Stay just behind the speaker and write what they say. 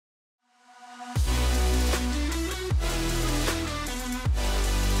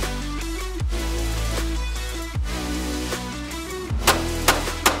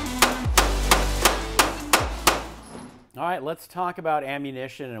right, let's talk about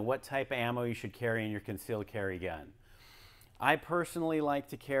ammunition and what type of ammo you should carry in your concealed carry gun. I personally like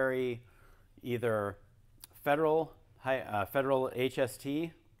to carry either federal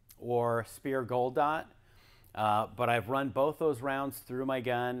HST or Speer Gold Dot, but I've run both those rounds through my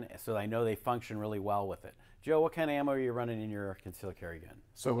gun, so I know they function really well with it. Joe, what kind of ammo are you running in your concealed carry gun?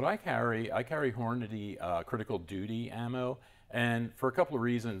 So what I carry Hornady critical duty ammo, and for a couple of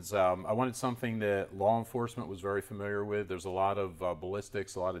reasons. I wanted something that law enforcement was very familiar with. There's a lot of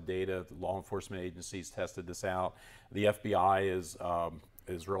ballistics, a lot of data. The law enforcement agencies tested this out. The FBI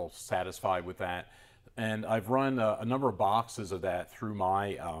is real satisfied with that. And I've run a number of boxes of that through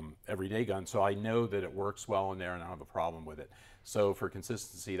my everyday gun, so I know that it works well in there and I don't have a problem with it. So for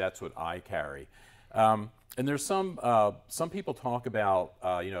consistency, that's what I carry. And there's some people talk about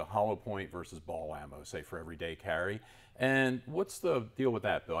hollow point versus ball ammo, say for everyday carry. And what's the deal with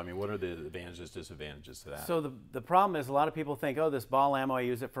that, Bill? I mean, what are the advantages, disadvantages to that? So the problem is a lot of people think, oh, this ball ammo, I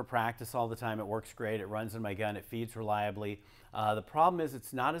use it for practice all the time. It works great. It runs in my gun. It feeds reliably. The problem is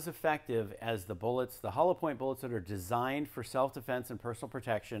it's not as effective as the bullets, the hollow point bullets that are designed for self-defense and personal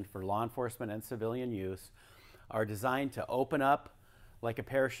protection for law enforcement and civilian use are designed to open up like a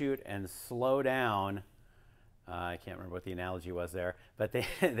parachute and slow down. I can't remember what the analogy was there, but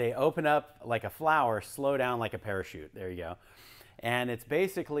they open up like a flower, slow down like a parachute. There you go. And it's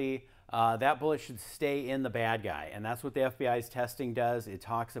basically that bullet should stay in the bad guy. And that's what the FBI's testing does. It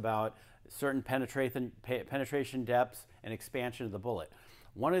talks about certain penetration depths and expansion of the bullet.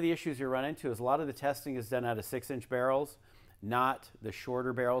 One of the issues you run into is a lot of the testing is done out of 6-inch barrels, not the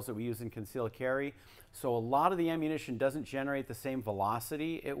shorter barrels that we use in concealed carry. So a lot of the ammunition doesn't generate the same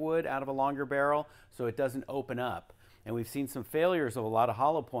velocity it would out of a longer barrel, so it doesn't open up. And we've seen some failures of a lot of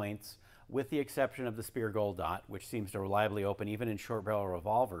hollow points, with the exception of the Speer Gold Dot, which seems to reliably open even in short barrel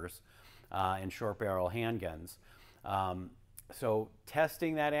revolvers and short barrel handguns. So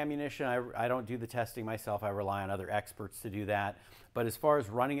testing that ammunition, I don't do the testing myself. I rely on other experts to do that. But as far as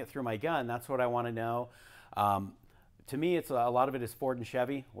running it through my gun, that's what I want to know. To me, it's a lot of it is Ford and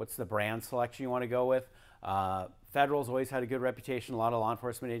Chevy. What's the brand selection you want to go with? Federal's always had a good reputation. A lot of law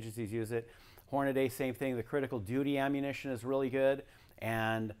enforcement agencies use it. Hornady, same thing. The critical duty ammunition is really good.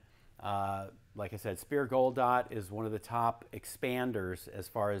 And like I said, Speer Gold Dot is one of the top expanders as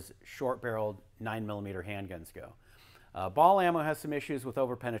far as short-barreled 9mm handguns go. Ball ammo has some issues with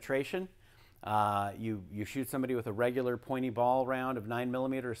over-penetration. You shoot somebody with a regular pointy ball round of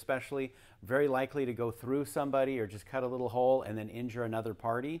 9mm especially, very likely to go through somebody or just cut a little hole and then injure another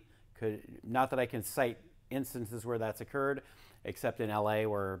party. Not that I can cite instances where that's occurred, except in LA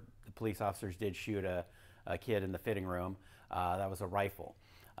where the police officers did shoot a kid in the fitting room. That was a rifle.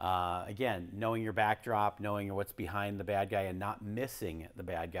 Again, knowing your backdrop, knowing what's behind the bad guy and not missing the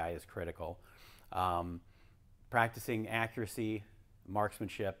bad guy is critical. Practicing accuracy,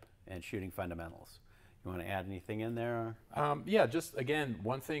 marksmanship, and shooting fundamentals. You want to add anything in there? Yeah, just again,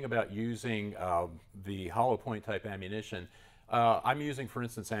 one thing about using the hollow point type ammunition. I'm using, for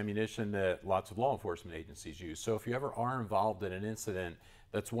instance, ammunition that lots of law enforcement agencies use. So if you ever are involved in an incident,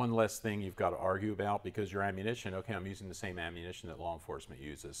 that's one less thing you've got to argue about, because your ammunition, okay, I'm using the same ammunition that law enforcement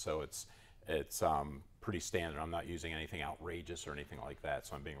uses. So it's pretty standard. I'm not using anything outrageous or anything like that,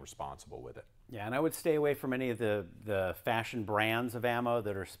 so I'm being responsible with it. Yeah, and I would stay away from any of the fashion brands of ammo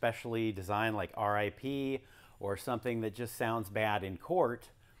that are specially designed, like RIP or something that just sounds bad in court.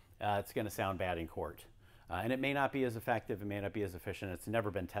 It's going to sound bad in court. And it may not be as effective, it may not be as efficient. It's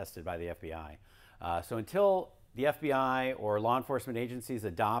never been tested by the FBI. So until the FBI or law enforcement agencies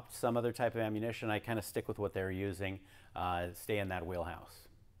adopt some other type of ammunition, I kind of stick with what they're using, stay in that wheelhouse.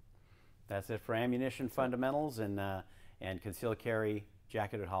 That's it for ammunition fundamentals and concealed carry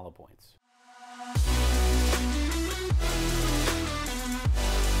jacketed hollow points.